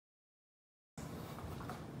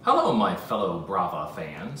Hello, my fellow Brava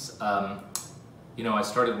fans. I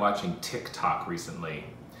started watching TikTok recently,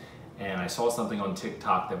 and I saw something on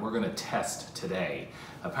TikTok that we're going to test today.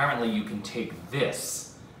 Apparently, you can take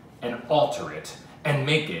this and alter it and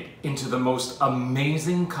make it into the most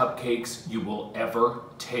amazing cupcakes you will ever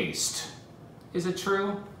taste. Is it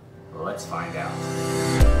true? Let's find out.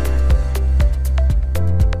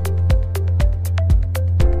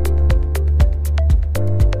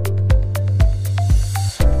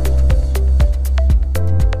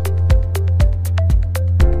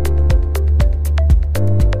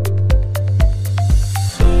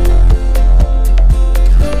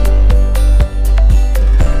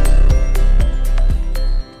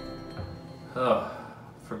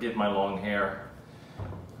 Forgive my long hair.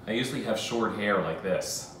 I usually have short hair like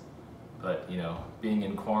this, but being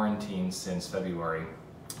in quarantine since February,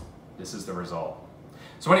 this is the result.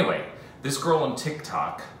 So anyway, this girl on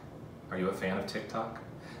TikTok, are you a fan of TikTok?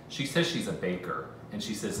 She says she's a baker, and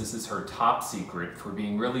she says this is her top secret for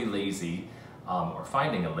being really lazy or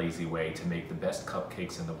finding a lazy way to make the best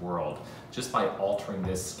cupcakes in the world just by altering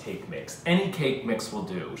this cake mix. Any cake mix will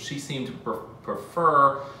do. She seemed to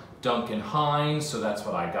prefer Duncan Hines, so that's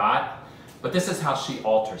what I got. But this is how she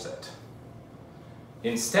alters it.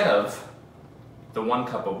 Instead of the 1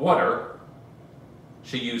 cup of water,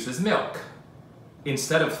 she uses milk.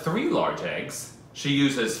 Instead of 3 large eggs, she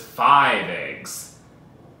uses 5 eggs.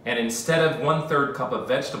 And instead of 1/3 cup of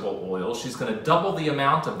vegetable oil, she's going to double the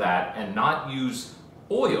amount of that and not use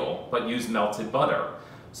oil, but use melted butter.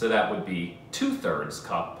 So that would be 2/3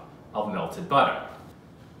 cup of melted butter.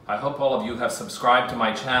 I hope all of you have subscribed to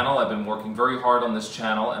my channel. I've been working very hard on this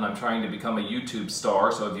channel, and I'm trying to become a YouTube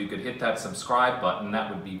star, so if you could hit that subscribe button, that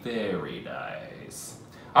would be very nice.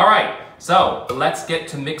 All right, so let's get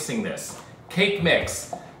to mixing this. Cake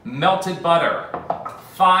mix, melted butter,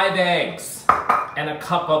 5 eggs, and a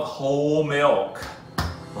cup of whole milk.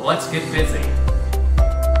 Let's get busy.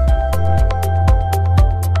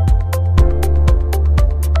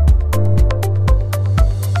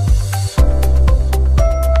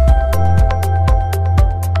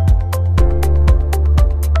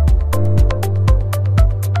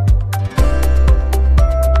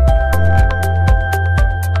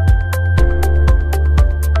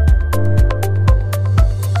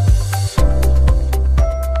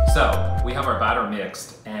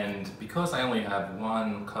 Mixed, and because I only have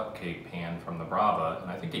 1 cupcake pan from the Brava,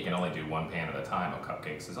 and I think you can only do 1 pan at a time of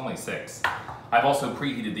cupcakes, there's only 6. I've also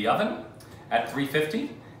preheated the oven at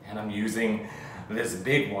 350, and I'm using this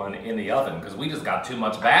big one in the oven because we just got too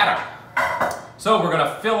much batter. So we're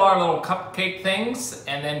gonna fill our little cupcake things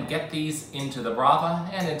and then get these into the Brava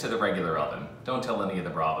and into the regular oven. Don't tell any of the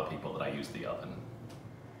Brava people that I use the oven.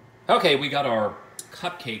 Okay, we got our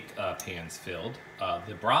cupcake pans filled.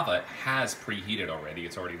 The Brava has preheated already.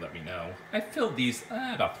 It's already let me know. I filled these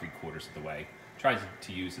about 3/4 of the way. Tried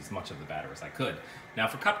to use as much of the batter as I could. Now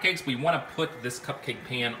for cupcakes, we want to put this cupcake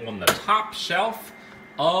pan on the top shelf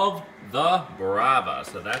of the Brava.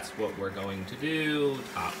 So that's what we're going to do.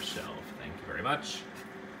 Top shelf. Thank you very much.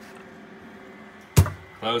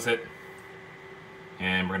 Close it.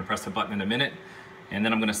 And we're going to press the button in a minute. And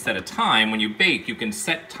then I'm going to set a time. When you bake, you can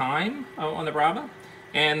set time on the Brava.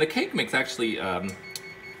 And the cake mix actually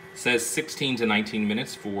says 16 to 19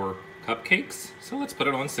 minutes for cupcakes. So let's put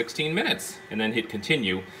it on 16 minutes and then hit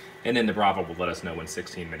continue. And then the Brava will let us know when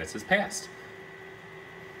 16 minutes has passed.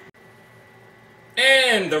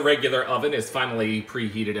 And the regular oven is finally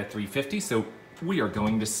preheated at 350. So we are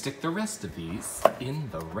going to stick the rest of these in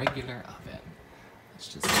the regular oven. Let's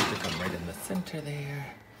just stick them right in the center there.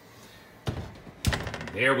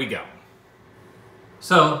 There we go.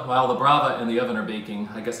 So while the Brava and the oven are baking,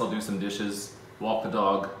 I guess I'll do some dishes, walk the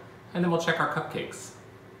dog, and then we'll check our cupcakes.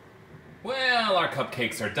 Well, our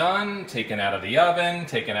cupcakes are done, taken out of the oven,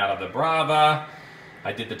 taken out of the Brava.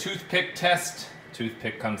 I did the toothpick test.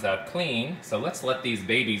 Toothpick comes out clean. So let's let these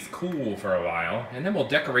babies cool for a while, and then we'll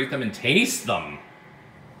decorate them and taste them.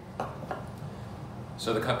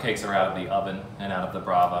 So the cupcakes are out of the oven and out of the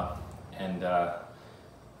Brava, and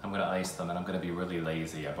I'm going to ice them, and I'm going to be really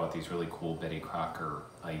lazy. I bought these really cool Betty Crocker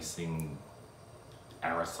icing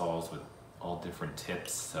aerosols with all different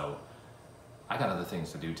tips, so I got other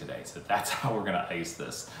things to do today, so that's how we're going to ice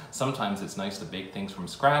this. Sometimes it's nice to bake things from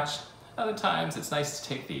scratch. Other times it's nice to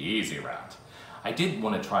take the easy route. I did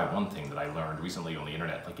want to try one thing that I learned recently on the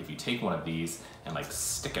internet. Like if you take one of these and like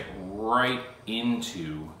stick it right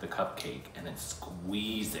into the cupcake and then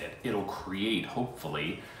squeeze it, it'll create,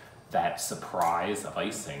 hopefully, that surprise of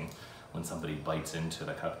icing when somebody bites into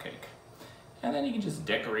the cupcake. And then you can just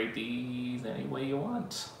decorate these any way you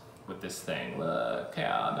want. with this thing. Look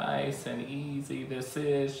how nice and easy this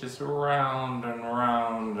is. Just round and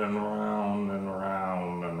round and round and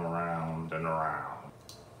round and round and round.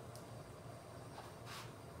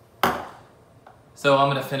 So I'm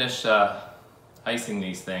gonna finish icing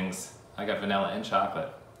these things. I got vanilla and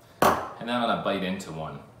chocolate. And then I'm gonna bite into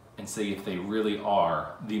one and see if they really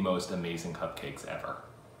are the most amazing cupcakes ever.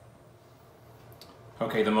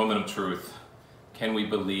 Okay, the moment of truth. Can we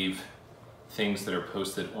believe things that are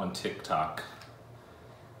posted on TikTok?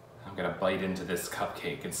 I'm gonna bite into this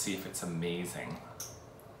cupcake and see if it's amazing.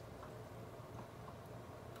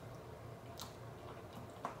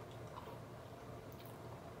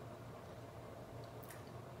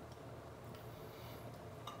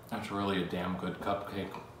 That's really a damn good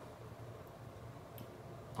cupcake.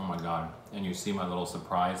 Oh my God, and you see my little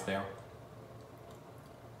surprise there?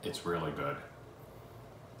 It's really good.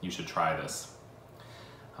 You should try this.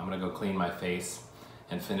 I'm gonna go clean my face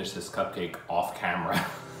and finish this cupcake off camera.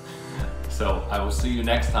 So I will see you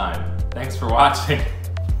next time. Thanks for watching.